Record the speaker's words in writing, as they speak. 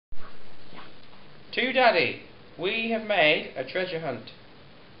To Daddy, we have made a treasure hunt.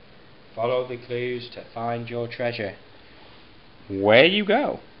 Follow the clues to find your treasure. Where you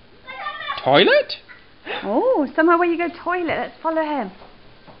go? Toilet? Oh, somewhere where you go toilet. Let's follow him.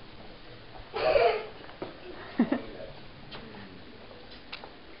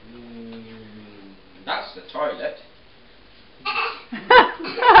 That's the toilet.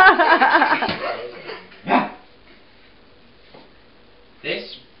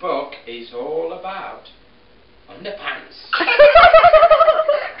 This book is all about underpants.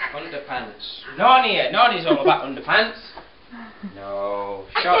 Underpants. Narnia's all about underpants. No.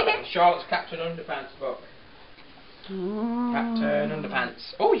 Charlotte's Captain Underpants book. Captain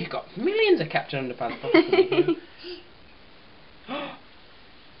Underpants. Oh, you've got millions of Captain Underpants books.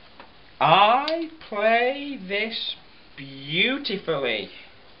 I play this beautifully.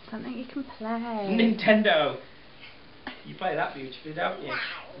 Something you can play. Nintendo. You play that beautifully, don't you?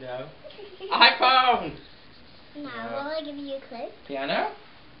 No. iPhone. No, will I give you a clue? Piano?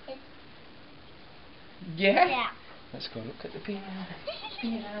 Yeah. Yeah. Let's go look at the piano.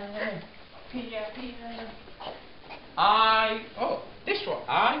 Piano. Oh, this one.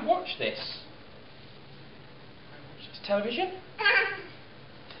 I watch this. It's television.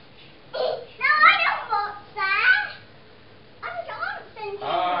 No, I don't watch that. I'm dancing. I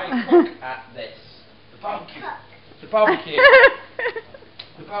look at this. The barbecue. The barbecue.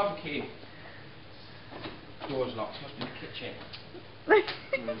 The barbecue. Door's locked. Must be the kitchen. Must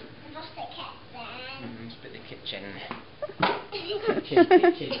the kitchen. Must be the kitchen.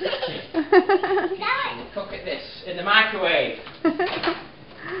 Kitchen. Cook at this in the microwave.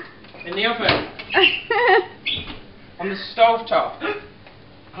 In the oven. On the stove top.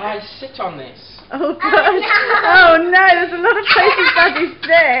 I sit on this. Oh gosh. Oh no, there's a lot of places Daddy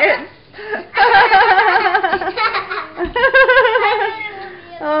sits.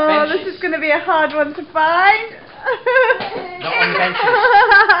 Oh, Benches. this is going to be a hard one to find. Not on benches.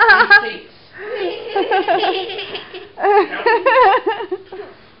 On seats.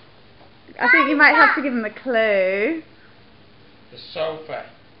 I think you might have to give him a clue. The sofa.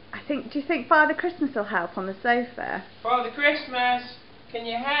 Do you think Father Christmas will help on the sofa? Father Christmas, can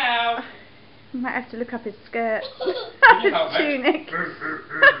you help? You might have to look up his skirt. Can you His help me? tunic.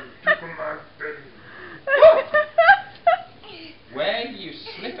 Where you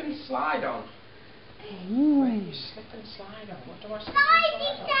slip and slide on. Ooh. Where you slip and slide on. What do I slip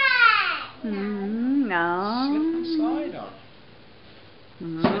and slide on? No. Slip and slide on.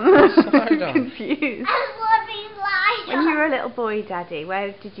 I'm confused. I When you were a little boy, Daddy,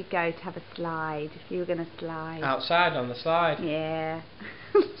 where did you go to have a slide? If you were going to slide. Outside on the slide. Yeah.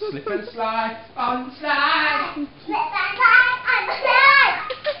 Slip and slide on the slide. Slip and slide on the slide.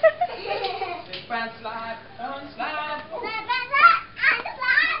 Slip and slide on the slide. Oh, Slip and slide on the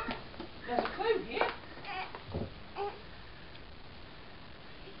slide. there's a clue here.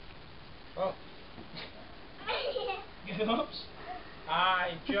 Oh. Oops.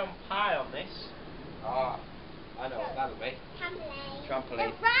 I jump high on this. Ah, I know what that'll be.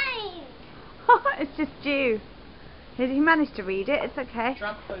 Trampoline. Right. It's just you. He managed to read it, it's okay.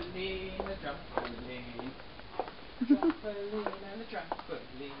 Trampoline, a trampoline. Trampoline and a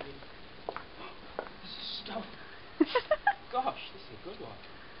trampoline. This is stuff. Gosh, this is a good one.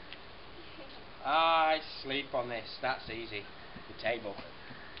 I sleep on this. That's easy. The table.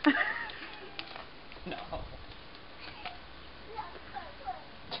 No.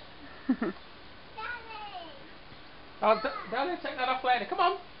 Oh, Daddy, take that off later. Come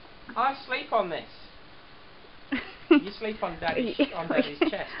on. I sleep on this. You sleep on Daddy's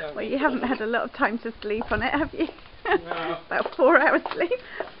chest, don't Well, you? you haven't had a lot of time to sleep on it, have you? No. About 4 hours sleep.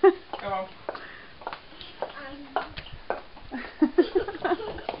 Come on.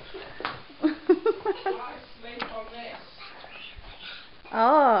 I sleep on this.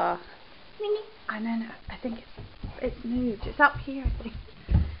 Oh. I know, I think it's moved. It's up here, I think.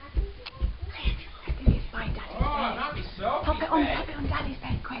 I think it's by Daddy's Oh, bed. that'd be so. Pop it on Daddy's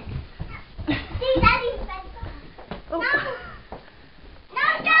bed, quick. See, Daddy's bed. Oh. No.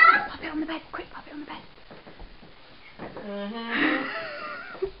 Pop it on the bed, quick, pop it on the bed.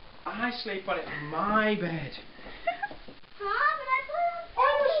 I sleep on it. My bed. Huh? I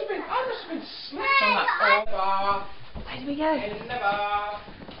must have been slept on that bar. Where do we go? In the bar.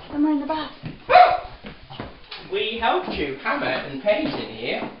 Somewhere in the bath. We helped you hammer and paint in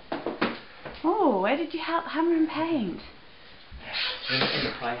here. Oh, where did you help hammer and paint? In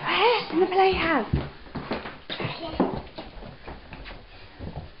the playhouse. Where? In the playhouse.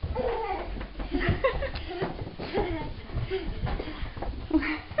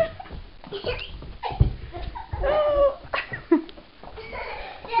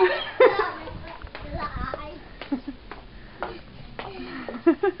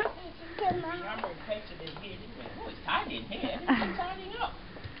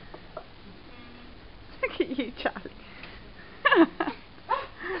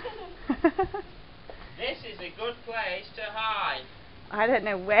 good place to hide? I don't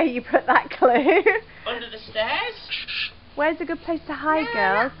know where you put that clue. Under the stairs? Where's a good place to hide, No,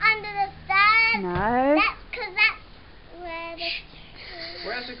 girls? not under the stairs. No. That's because that's where the...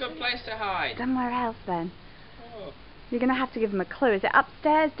 Where's a good place to hide? Somewhere else then. Oh, You're going to have to give them a clue. Is it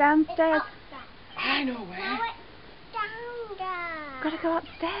upstairs, downstairs? I know No, where. it's down there. Got to go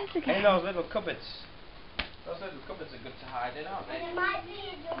upstairs again. In those little cupboards. Those little cupboards are good to hide in, aren't And they? it might be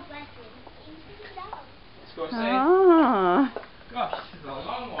in your bedroom. You can know. Let's go and see. Oh. Gosh, this is a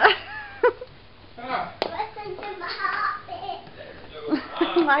long one. Ah. Listen to my heartbeat.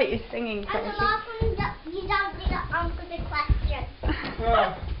 Why are you singing, And the Sophie? last one, you don't need to answer the question.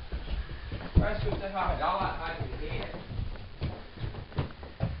 Oh. Where's good to hide? I like hiding here.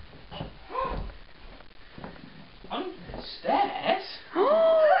 Under the stairs?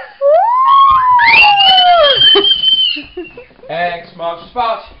 X marks the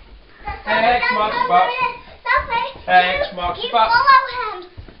spot. X marks the spot. X marks the You spot. follow him.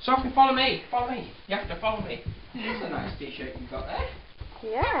 Sophie, follow me. Follow me. You have to follow me. That's a nice t-shirt you've got there.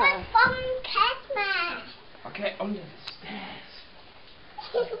 Yeah. From Kesman. Okay, under the stairs.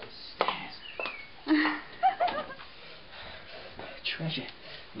 Under the stairs. Treasure.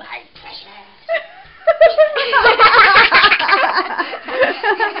 My treasure.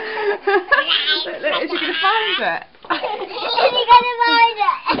 Look, is he going to find it? Is he gonna find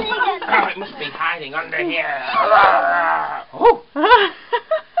it? Oh, it must be hiding under here. Oh,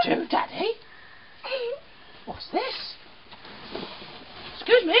 do, Daddy. What's this?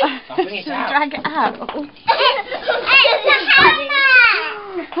 Excuse me. I'll bring it Should we out. drag it out? It's a hammer.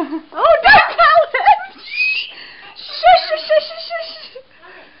 Oh, don't tell him! Shush, shush, shush, shush, shush.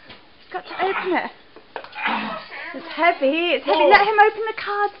 He's got to open it. It's heavy, it's heavy. Let him open the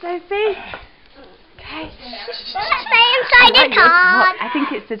card, Sophie. Okay. Does it say inside the card? I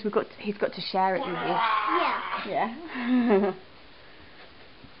think it says he's got to share it with you. Yeah. Yeah.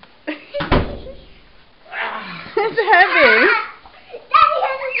 It's heavy. Daddy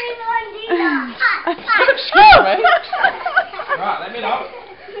hasn't been on Excuse me. Right, let me know.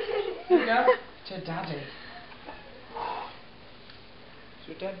 Here we go. To Daddy. Is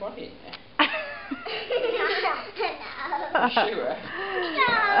there a dead body in there? Sure.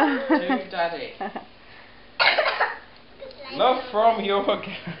 To Daddy. Love from your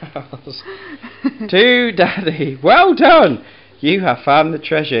girls. To Daddy. Well done. You have found the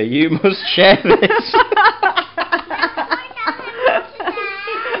treasure. You must share this.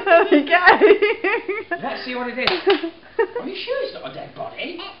 There we go. Let's see what it is. Are you sure it's not a dead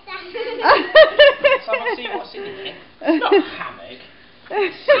body? It's Let's have a see what's in it. It's not a hammock.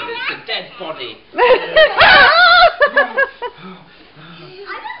 It's a dead body. I'm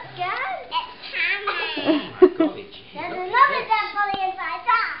not scared. It's hammer. Golly gee, There's look at another this. dead body inside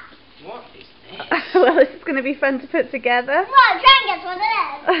that. What is this? Well, this is going to be fun to put together. Come on, try and guess what it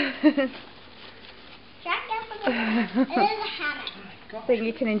is. Try and guess what it is. It is a hammer. Thing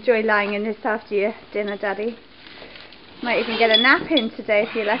you can enjoy lying in this after your dinner, Daddy. Might even get a nap in today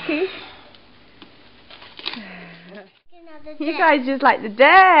if you're lucky. Another You dead. guys just like the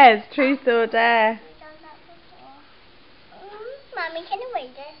dares. Truth or dare. We've done that before. Mommy, can you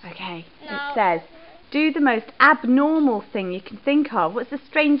read it? Okay, No. it says, do the most abnormal thing you can think of. What's the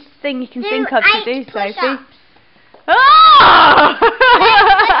strangest thing you can think of to do, 8 Sophie? push-ups. Oh!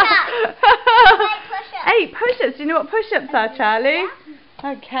 8 8 push-ups. Do you know what push-ups are, Charlie?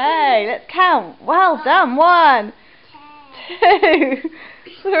 Okay, let's count. Well done. 1, 2,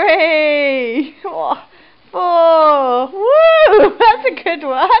 3, 4. Woo! That's a good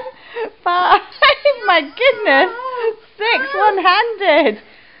one. 5. My goodness. 6. One-handed.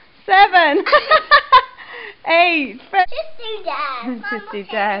 7. 8. Just do that. Just do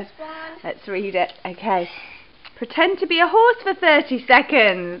dares. Let's read it. Okay. Pretend to be a horse for 30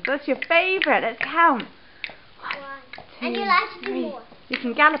 seconds. That's your favourite. Let's count. 1, 2, And you like to do 3. more. You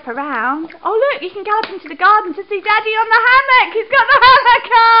can gallop around. Oh look, you can gallop into the garden to see Daddy on the hammock. He's got the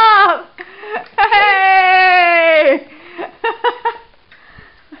hammock up. Hey!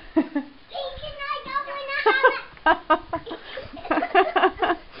 Can I go in the hammock?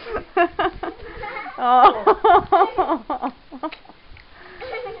 Oh.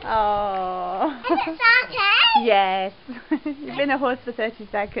 Oh. Is it started? Yes. You've been a horse for 30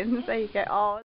 seconds. There you go. Oh.